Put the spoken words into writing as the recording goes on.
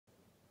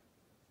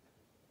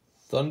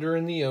Thunder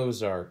in the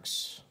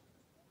Ozarks.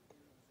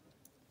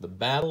 The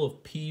Battle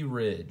of Pea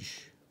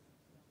Ridge.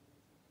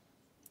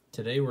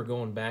 Today we're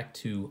going back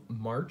to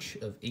March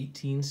of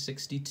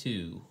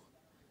 1862.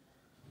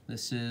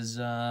 This is,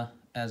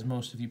 as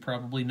most of you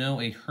probably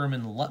know, a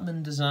Herman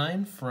Luttman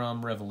design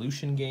from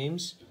Revolution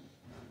Games.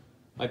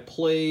 I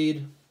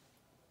played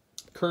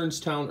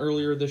Kernstown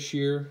earlier this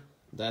year.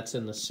 That's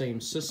in the same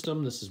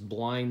system. This is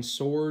Blind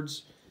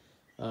Swords.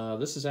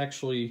 This is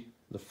actually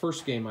the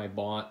first game I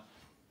bought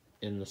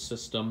in the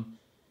system,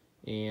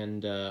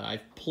 and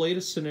I've played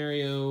a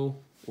scenario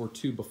or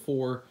two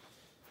before.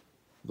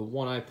 The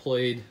one I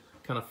played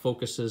kind of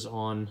focuses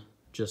on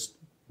just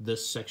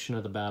this section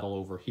of the battle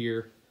over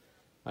here.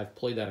 I've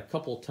played that a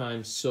couple of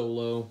times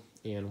solo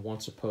and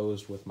once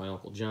opposed with my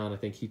Uncle John. I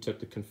think he took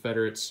the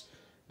Confederates,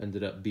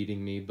 ended up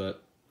beating me,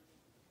 but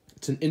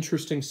it's an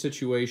interesting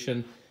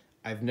situation.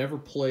 I've never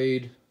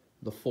played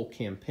the full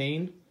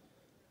campaign,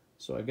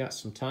 so I've got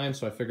some time,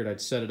 so I figured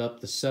I'd set it up.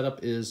 The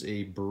setup is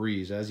a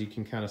breeze. As you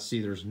can kind of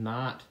see, there's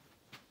not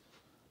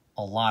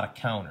a lot of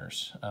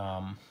counters.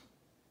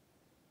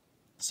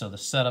 So the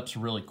setup's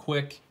really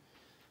quick.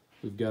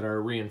 We've got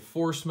our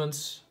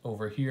reinforcements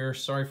over here.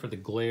 Sorry for the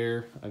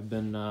glare. I've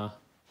been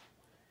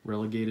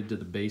relegated to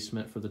the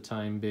basement for the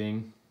time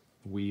being.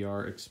 We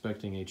are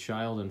expecting a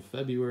child in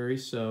February,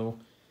 so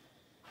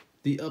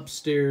the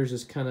upstairs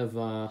is kind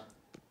of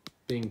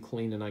being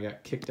cleaned, and I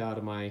got kicked out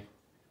of my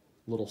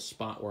little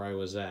spot where I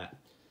was at.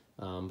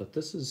 But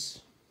this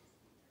is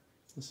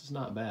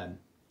not bad.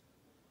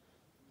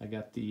 I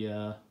got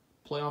the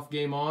playoff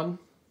game on.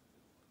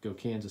 Go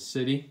Kansas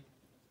City.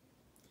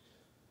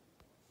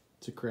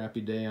 It's a crappy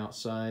day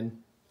outside,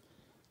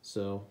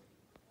 so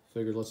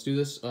figured let's do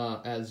this.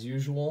 As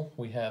usual,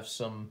 we have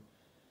some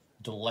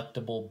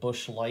delectable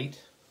bush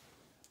light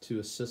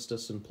to assist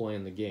us in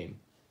playing the game.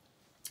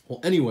 Well,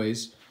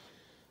 anyways,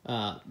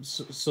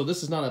 so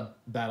this is not a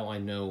battle I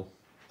know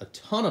a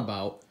ton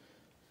about,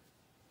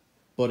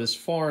 but as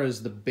far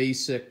as the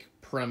basic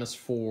premise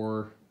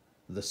for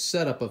the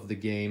setup of the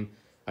game,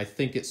 I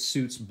think it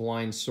suits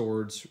Blind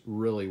Swords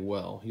really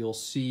well. You'll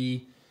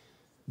see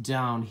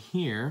down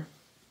here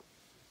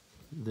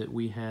that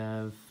we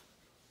have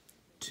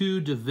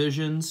two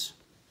divisions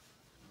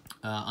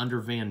under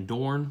Van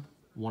Dorn,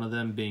 one of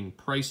them being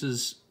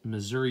Price's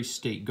Missouri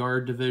State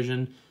Guard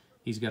Division.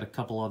 He's got a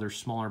couple other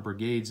smaller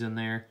brigades in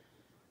there.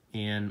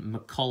 And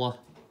McCullough,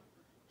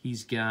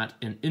 he's got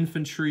an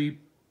infantry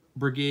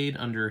brigade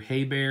under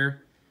Haybear,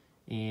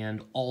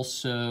 and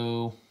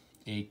also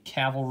a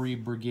cavalry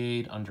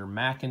brigade under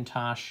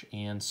McIntosh,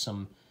 and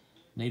some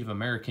Native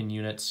American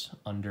units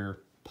under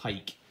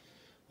Pike.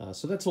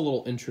 So that's a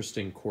little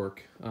interesting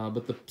quirk.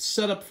 But the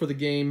setup for the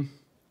game,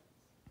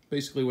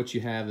 basically what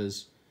you have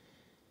is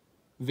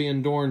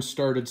Van Dorn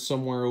started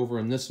somewhere over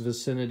in this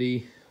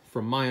vicinity.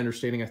 From my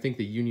understanding, I think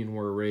the Union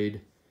were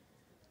arrayed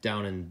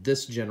down in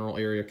this general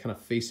area, kind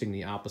of facing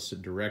the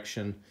opposite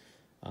direction.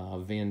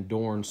 Van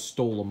Dorn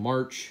stole a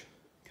march,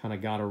 kind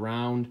of got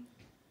around.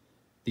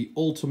 The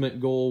ultimate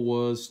goal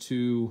was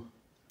to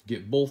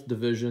get both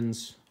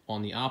divisions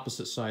on the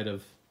opposite side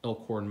of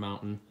Elkhorn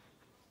Mountain,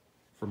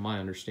 from my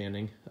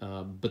understanding.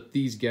 But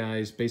these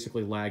guys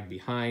basically lagged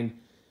behind,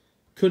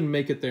 couldn't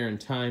make it there in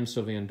time,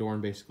 so Van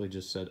Dorn basically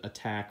just said,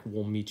 attack,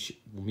 we'll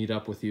meet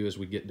up with you as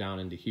we get down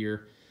into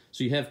here.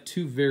 So you have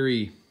two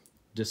very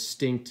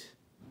distinct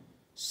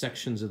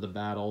sections of the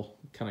battle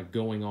kind of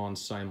going on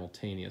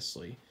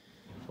simultaneously.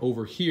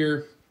 Over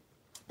here,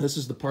 this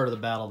is the part of the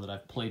battle that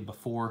I've played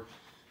before.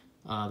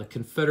 The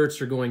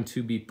Confederates are going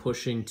to be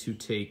pushing to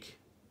take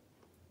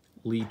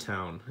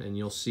Leetown, and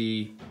you'll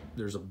see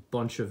there's a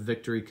bunch of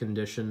victory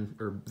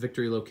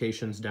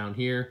locations down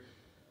here.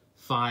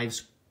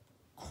 Five's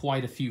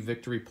quite a few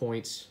victory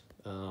points.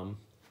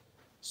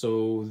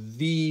 So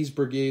these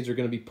brigades are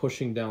going to be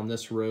pushing down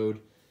this road.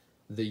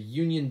 The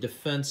Union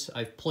defense,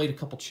 I've played a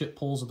couple chip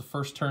pulls of the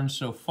first turn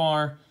so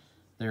far.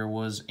 There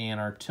was an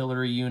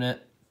artillery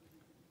unit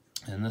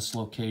in this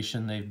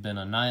location. They've been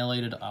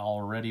annihilated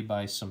already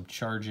by some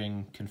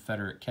charging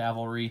Confederate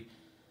cavalry.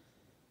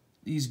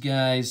 These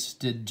guys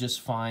did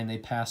just fine. They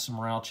passed some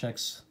morale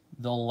checks.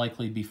 They'll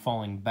likely be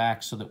falling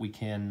back so that we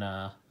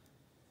can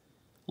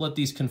let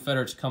these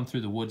Confederates come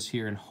through the woods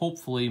here and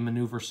hopefully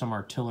maneuver some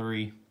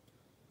artillery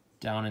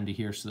down into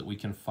here so that we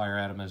can fire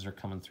at them as they're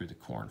coming through the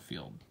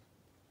cornfield.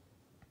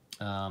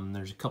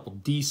 There's a couple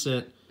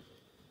decent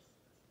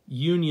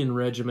Union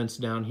regiments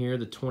down here,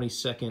 the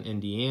 22nd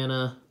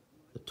Indiana,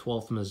 the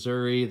 12th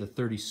Missouri, the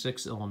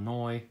 36th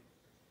Illinois.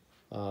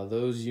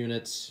 Those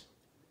units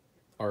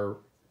are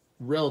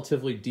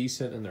relatively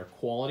decent in their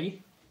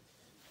quality,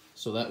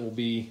 so that will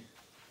be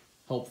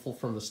helpful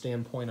from the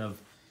standpoint of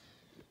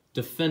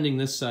defending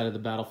this side of the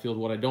battlefield.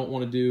 What I don't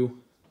want to do,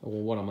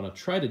 well, what I'm going to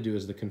try to do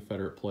as the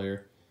Confederate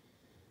player,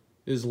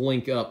 is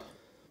link up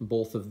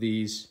both of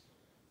these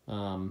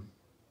kind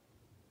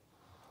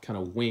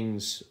of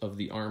wings of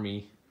the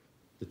army,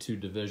 the two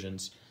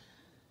divisions.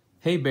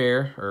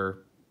 Haybear,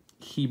 or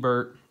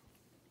Hebert,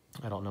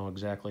 I don't know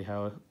exactly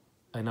how,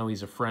 I know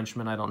he's a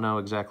Frenchman, I don't know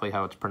exactly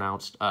how it's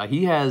pronounced.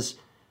 He has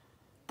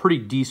pretty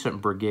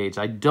decent brigades.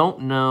 I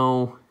don't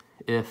know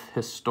if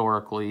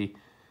historically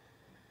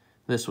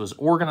this was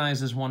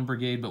organized as one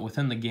brigade, but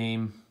within the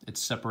game, it's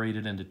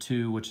separated into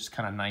two, which is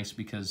kind of nice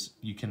because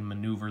you can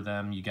maneuver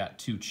them. You got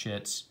two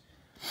chits.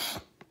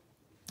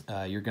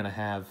 You're going to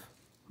have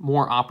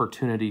more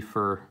opportunity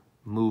for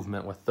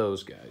movement with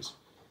those guys.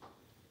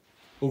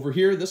 Over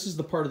here, this is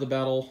the part of the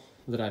battle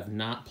that I've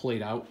not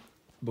played out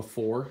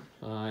before.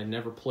 I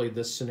never played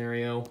this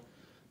scenario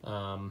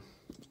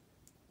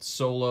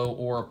solo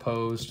or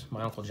opposed.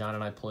 My Uncle John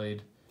and I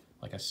played,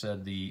 like I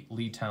said, the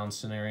Leetown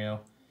scenario.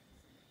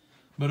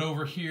 But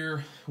over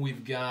here,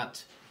 we've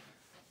got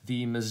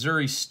the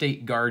Missouri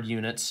State Guard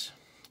units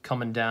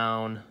coming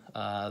down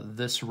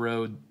this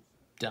road,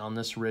 down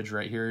this ridge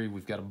right here.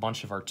 We've got a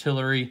bunch of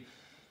artillery,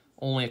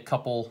 only a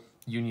couple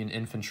Union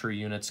infantry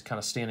units kind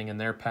of standing in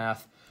their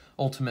path.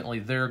 Ultimately,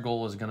 their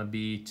goal is going to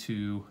be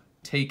to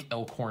take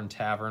Elkhorn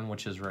Tavern,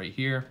 which is right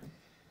here.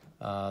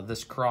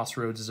 This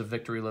crossroads is a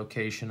victory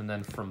location, and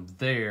then from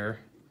there,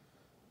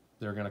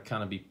 they're going to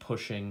kind of be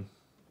pushing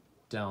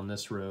down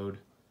this road.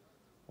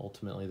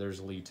 Ultimately, there's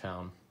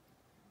Leetown.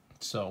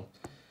 So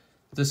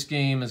this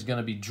game is going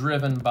to be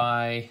driven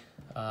by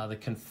the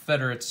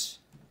Confederates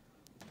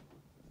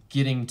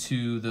getting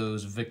to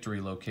those victory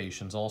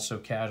locations. Also,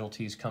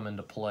 casualties come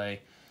into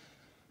play.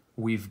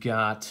 We've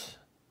got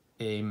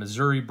a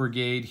Missouri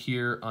brigade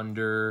here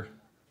under,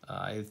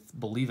 I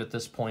believe at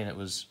this point it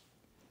was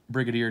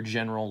Brigadier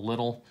General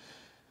Little.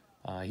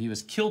 He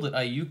was killed at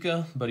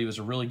Iuka, but he was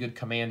a really good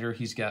commander.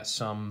 He's got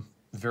some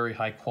very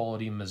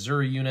high-quality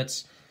Missouri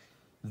units.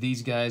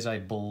 These guys, I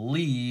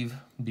believe,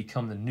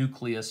 become the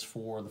nucleus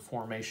for the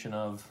formation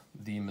of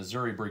the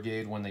Missouri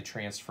Brigade when they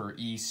transfer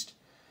east,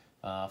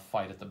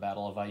 fight at the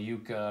Battle of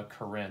Iuka,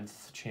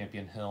 Corinth,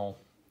 Champion Hill,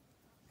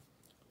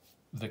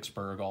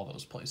 Vicksburg, all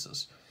those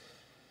places.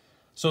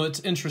 So it's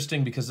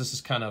interesting because this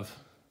is kind of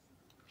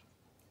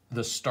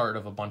the start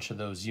of a bunch of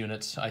those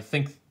units. I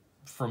think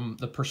from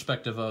the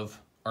perspective of,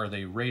 are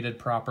they rated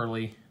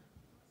properly?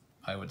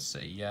 I would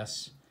say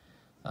yes.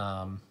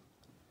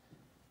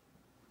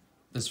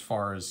 As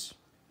far as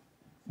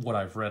what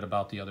I've read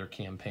about the other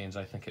campaigns,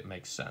 I think it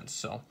makes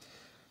sense.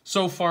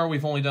 So far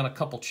we've only done a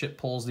couple chip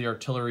pulls. The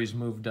artillery's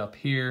moved up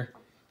here.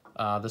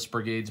 This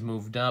brigade's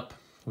moved up.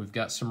 We've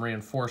got some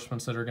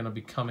reinforcements that are going to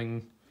be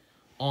coming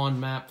on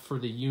map for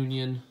the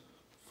Union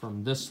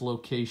from this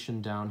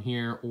location down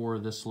here or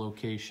this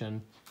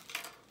location.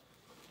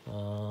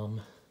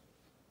 We'll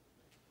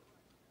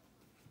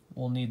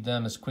need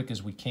them as quick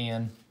as we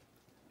can.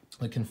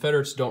 The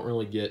Confederates don't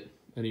really get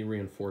any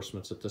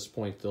reinforcements at this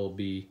point. They'll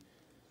be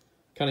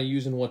kind of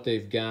using what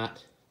they've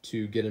got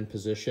to get in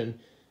position.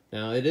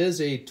 Now, it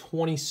is a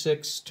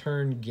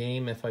 26-turn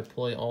game if I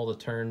play all the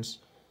turns.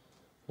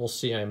 We'll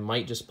see. I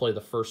might just play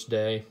the first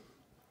day.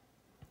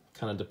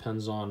 Kind of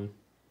depends on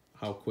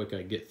how quick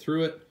I get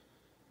through it.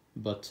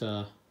 But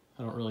I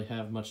don't really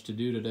have much to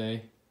do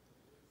today.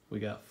 We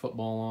got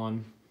football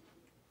on.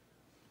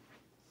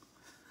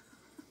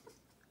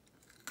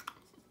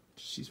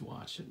 She's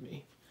watching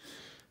me.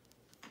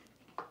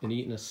 And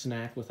eating a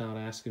snack without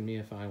asking me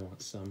if I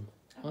want some.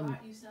 I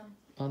bought you some.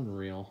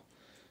 Unreal.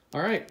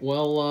 All right,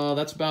 well,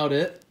 that's about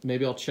it.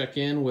 Maybe I'll check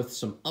in with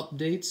some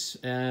updates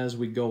as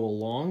we go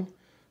along.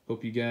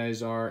 Hope you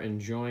guys are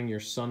enjoying your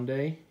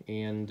Sunday,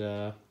 and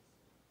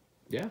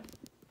yeah,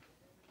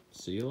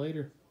 see you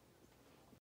later.